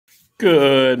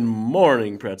Good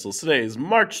morning, pretzels. Today is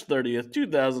March 30th,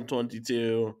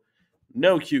 2022.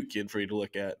 No cute kid for you to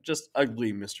look at, just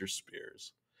ugly Mr.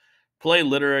 Spears. Play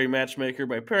literary matchmaker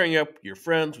by pairing up your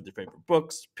friends with your favorite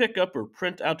books, pick up or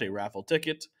print out a raffle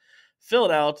ticket, fill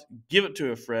it out, give it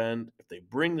to a friend. If they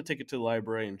bring the ticket to the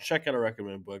library and check out a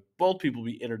recommended book, both people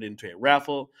will be entered into a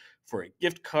raffle for a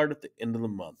gift card at the end of the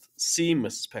month. See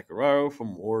Mrs. Pecoraro for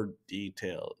more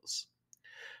details.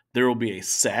 There will be a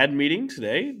SAD meeting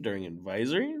today during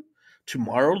advisory.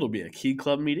 Tomorrow there'll be a Key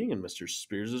Club meeting in Mr.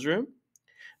 Spears' room.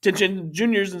 Attention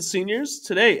juniors and seniors,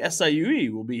 today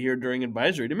SIUE will be here during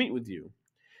advisory to meet with you.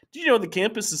 Do you know the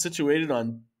campus is situated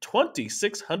on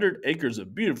 2,600 acres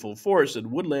of beautiful forest and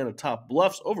woodland atop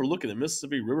bluffs overlooking the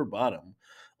Mississippi River bottom,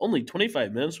 only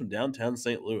 25 minutes from downtown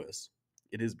St. Louis?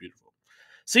 It is beautiful.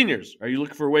 Seniors, are you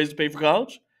looking for ways to pay for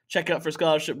college? Check out for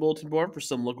Scholarship Bulletin Board for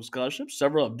some local scholarships.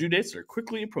 Several have due dates that are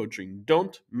quickly approaching.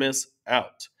 Don't miss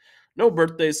out. No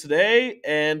birthdays today,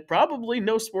 and probably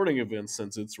no sporting events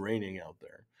since it's raining out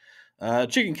there.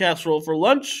 Chicken casserole for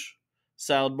lunch,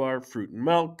 salad bar, fruit and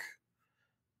milk.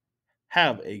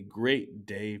 Have a great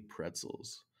day,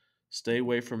 pretzels. Stay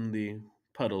away from the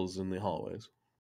puddles in the hallways.